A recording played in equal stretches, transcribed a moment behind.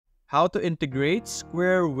how to integrate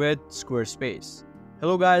Square with Squarespace.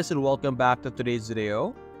 Hello guys and welcome back to today's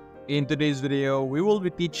video. In today's video, we will be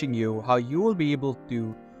teaching you how you will be able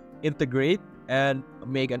to integrate and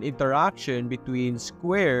make an interaction between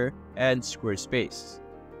Square and Squarespace.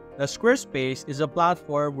 Now, Squarespace is a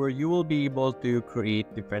platform where you will be able to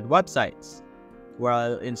create different websites,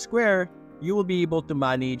 while in Square, you will be able to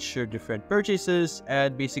manage your different purchases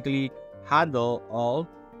and basically handle all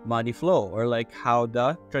money flow or like how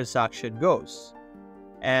the transaction goes.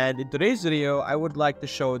 And in today's video, I would like to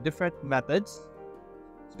show different methods,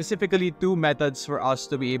 specifically two methods for us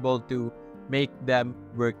to be able to make them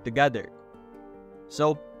work together.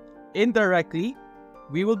 So indirectly,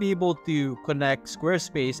 we will be able to connect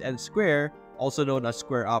Squarespace and Square, also known as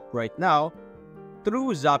SquareUp right now,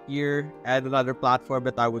 through Zapier and another platform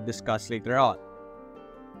that I will discuss later on.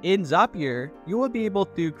 In Zapier, you will be able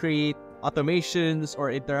to create automations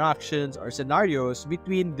or interactions or scenarios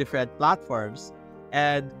between different platforms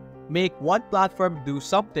and make one platform do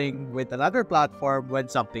something with another platform when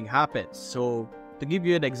something happens. So to give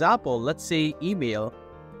you an example, let's say email.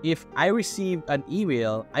 If I received an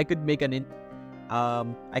email, I could make an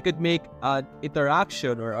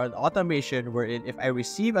interaction or an automation wherein if I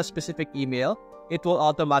receive a specific email, it will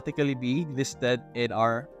automatically be listed in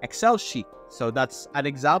our Excel sheet. So that's an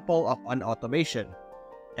example of an automation.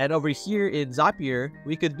 And over here in Zapier,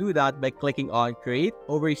 we could do that by clicking on Create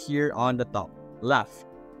over here on the top left.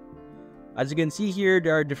 As you can see here,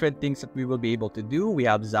 there are different things that we will be able to do. We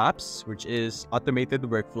have Zaps, which is automated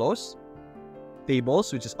workflows,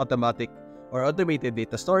 Tables, which is automatic or automated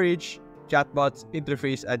data storage, chatbots,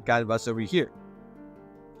 interface, and canvas over here.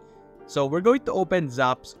 So we're going to open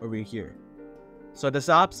Zaps over here. So the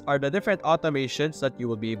Zaps are the different automations that you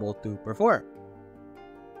will be able to perform.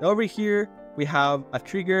 Now over here, we have a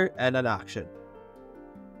trigger and an action.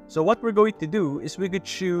 So what we're going to do is we could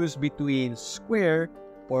choose between Square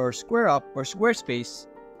or SquareUp or Squarespace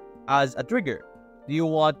as a trigger. Do you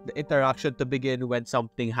want the interaction to begin when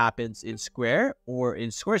something happens in Square or in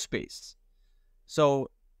Squarespace?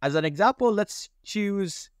 So as an example, let's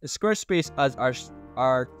choose Squarespace as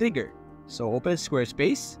our trigger. So open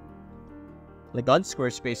Squarespace, click on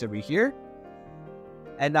Squarespace over here,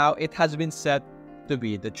 and now it has been set to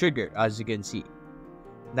be the trigger, as you can see.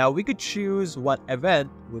 Now we could choose what event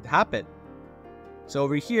would happen. So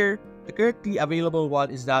over here, the currently available one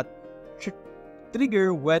is that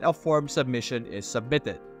trigger when a form submission is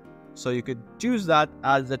submitted. So you could choose that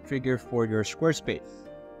as the trigger for your Squarespace.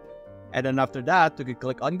 And then after that, you can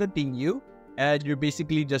click on continue, and you're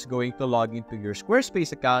basically just going to log into your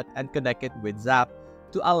Squarespace account and connect it with Zap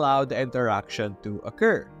to allow the interaction to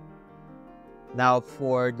occur. Now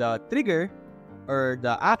for the trigger or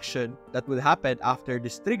the action that would happen after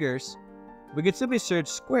these triggers, we can simply search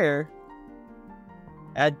Square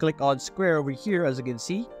and click on Square over here, as you can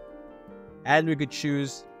see, and we could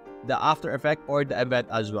choose the after effect or the event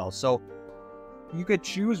as well. So you could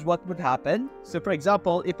choose what would happen. So for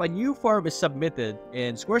example, if a new form is submitted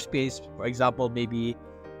in Squarespace, for example, maybe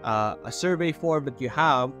a survey form that you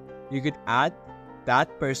have, you could add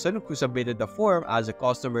that person who submitted the form as a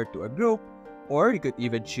customer to a group, or you could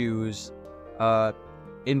even choose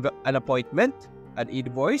an appointment, an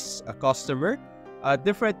invoice, a customer,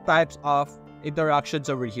 different types of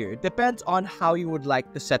interactions over here. It depends on how you would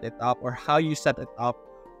like to set it up or how you set it up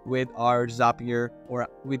with our Zapier or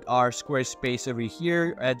with our Squarespace over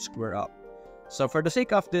here and SquareUp. So for the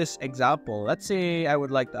sake of this example, let's say I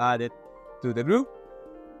would like to add it to the group.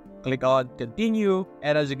 Click on continue,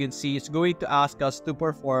 and as you can see, it's going to ask us to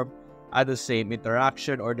perform at the same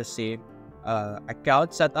interaction or the same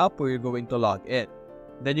account setup where you're going to log in.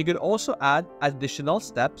 Then you can also add additional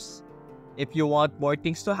steps if you want more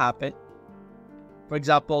things to happen. For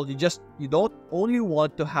example, you don't only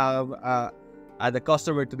want to have the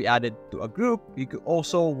customer to be added to a group, you could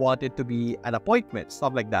also want it to be an appointment,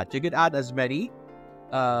 stuff like that. You could add as many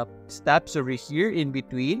steps over here in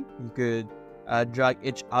between. You could drag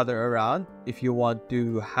each other around if you want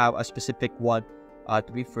to have a specific one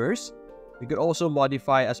to be first. You could also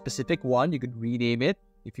modify a specific one. You could rename it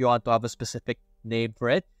if you want to have a specific name for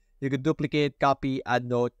it. You could duplicate, copy, add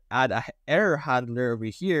note, add an error handler over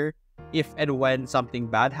here if and when something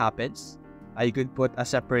bad happens. You could put a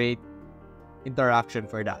separate interaction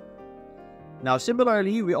for that. Now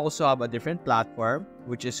similarly, we also have a different platform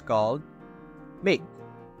which is called Make.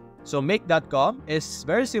 So Make.com is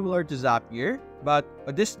very similar to Zapier, but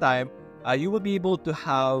this time you will be able to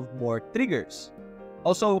have more triggers.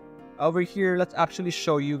 Also over here, let's actually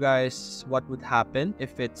show you guys what would happen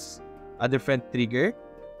if it's a different trigger.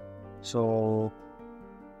 So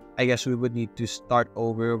I guess we would need to start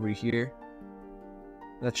over here.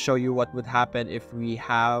 let's show you what would happen if we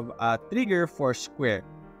have a trigger for Square.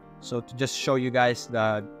 So to just show you guys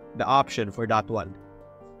the option for that one.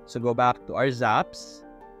 So go back to our Zaps.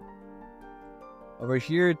 Over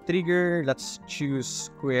here, trigger, let's choose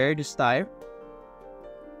Square this time.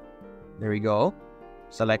 There we go.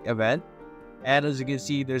 Select event. And as you can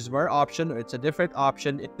see, there's more option, or it's a different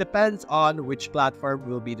option. It depends on which platform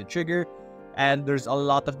will be the trigger. And there's a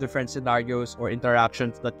lot of different scenarios or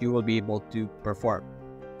interactions that you will be able to perform.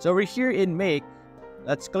 So over here in Make,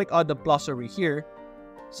 let's click on the plus over here.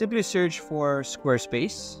 Simply search for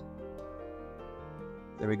Squarespace.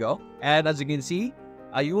 There we go. And as you can see,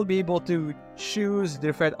 you will be able to choose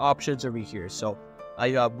different options over here. So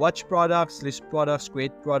you have watch products, list products,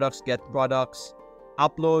 create products, get products,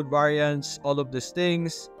 upload variants, all of these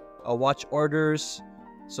things, watch orders.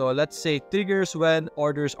 So let's say triggers when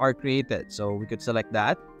orders are created. So we could select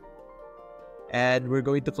that. And we're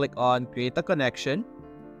going to click on create a connection.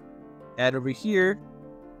 And over here,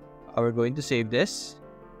 we're going to save this.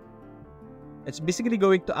 It's basically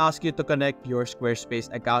going to ask you to connect your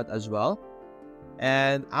Squarespace account as well.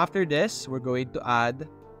 And after this, we're going to add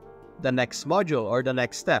the next module or the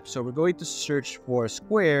next step. So we're going to search for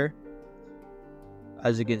Square,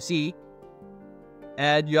 as you can see.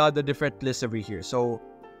 And you have the different lists over here. So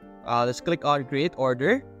let's click on create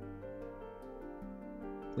order.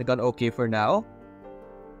 Click on OK for now.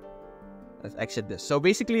 Let's exit this. So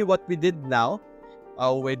basically what we did now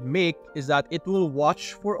with Make is that it will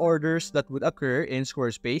watch for orders that would occur in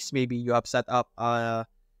Squarespace. Maybe you have set up a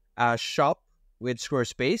shop with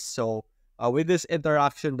Squarespace. So with this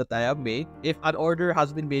interaction that I have made, if an order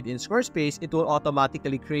has been made in Squarespace, it will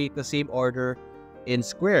automatically create the same order in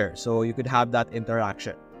Square. So you could have that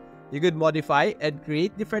interaction. You could modify and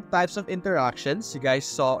create different types of interactions. You guys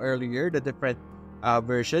saw earlier the different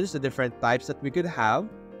versions, the different types that we could have.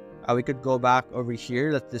 We could go back over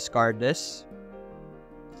here. Let's discard this.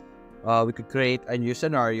 We could create a new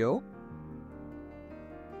scenario.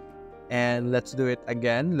 And let's do it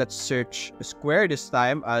again. Let's search Square this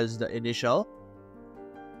time as the initial.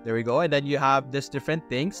 There we go. And then you have these different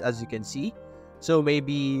things, as you can see. So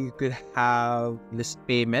maybe you could have list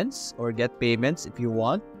payments or get payments if you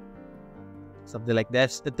want. Something like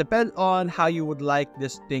this. It depends on how you would like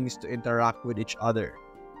these things to interact with each other.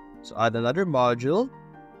 So add another module.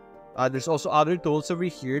 There's also other tools over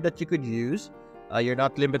here that you could use. You're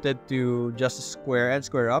not limited to just Square and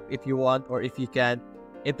Square Up. If you want, or if you can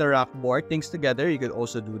interact more things together, you could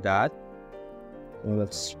also do that. So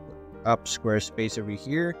let's up Squarespace over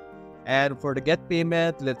here. And for the get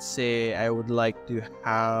payment, let's say I would like to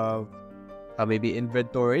have maybe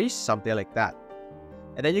inventories, something like that.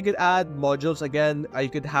 And then you could add modules again. You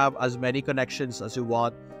could have as many connections as you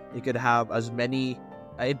want. You could have as many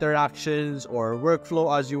interactions or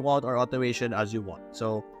workflow as you want, or automation as you want.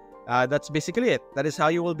 So that's basically it. That is how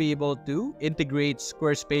you will be able to integrate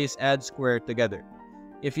Squarespace and Square together.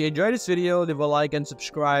 If you enjoyed this video, leave a like and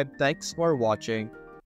subscribe. Thanks for watching.